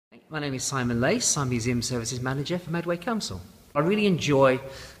My name is Simon Lace. I'm Museum Services Manager for Medway Council. I really enjoy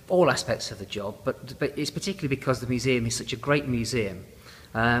all aspects of the job, but it's particularly because the museum is such a great museum.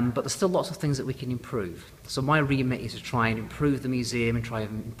 But there's still lots of things that we can improve. So my remit is to try and improve the museum and try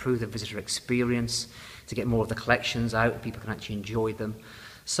and improve the visitor experience, to get more of the collections out, people can actually enjoy them.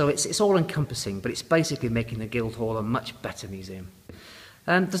 So it's all encompassing, but it's basically making the Guildhall a much better museum.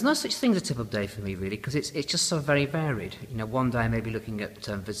 There's no such thing as a typical day for me, really, because it's just so very varied. You know, one day I may be looking at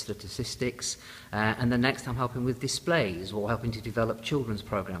visitor statistics, and the next I'm helping with displays or helping to develop children's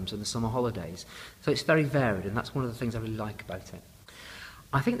programs in the summer holidays. So it's very varied, and that's one of the things I really like about it.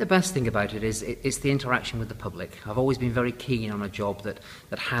 I think the best thing about it is it's the interaction with the public. I've always been very keen on a job that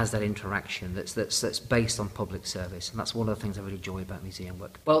has that interaction, that's based on public service, and that's one of the things I really enjoy about museum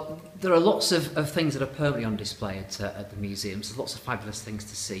work. Well, there are lots of things that are permanently on display at the museums. There's lots of fabulous things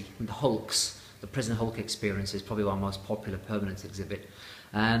to see. And the Hulks, the Prison Hulk experience, is probably our most popular permanent exhibit.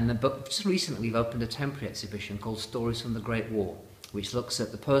 But just recently we've opened a temporary exhibition called Stories from the Great War, which looks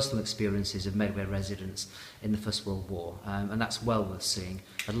at the personal experiences of Medway residents in the First World War, and that's well worth seeing.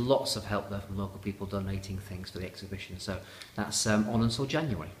 And lots of help there from local people donating things for the exhibition, so that's on until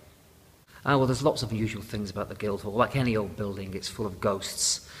January. Well, there's lots of unusual things about the Guildhall. Like any old building, it's full of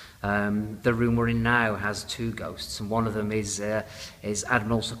ghosts. The room we're in now has two ghosts, and one of them is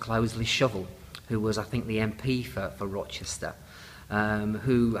Admiral Sir Cloudesley Shovel, who was, I think, the MP for Rochester.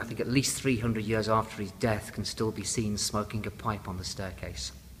 Who, I think at least 300 years after his death, can still be seen smoking a pipe on the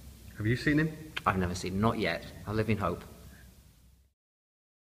staircase. Have you seen him? I've never seen him, not yet. I live in hope.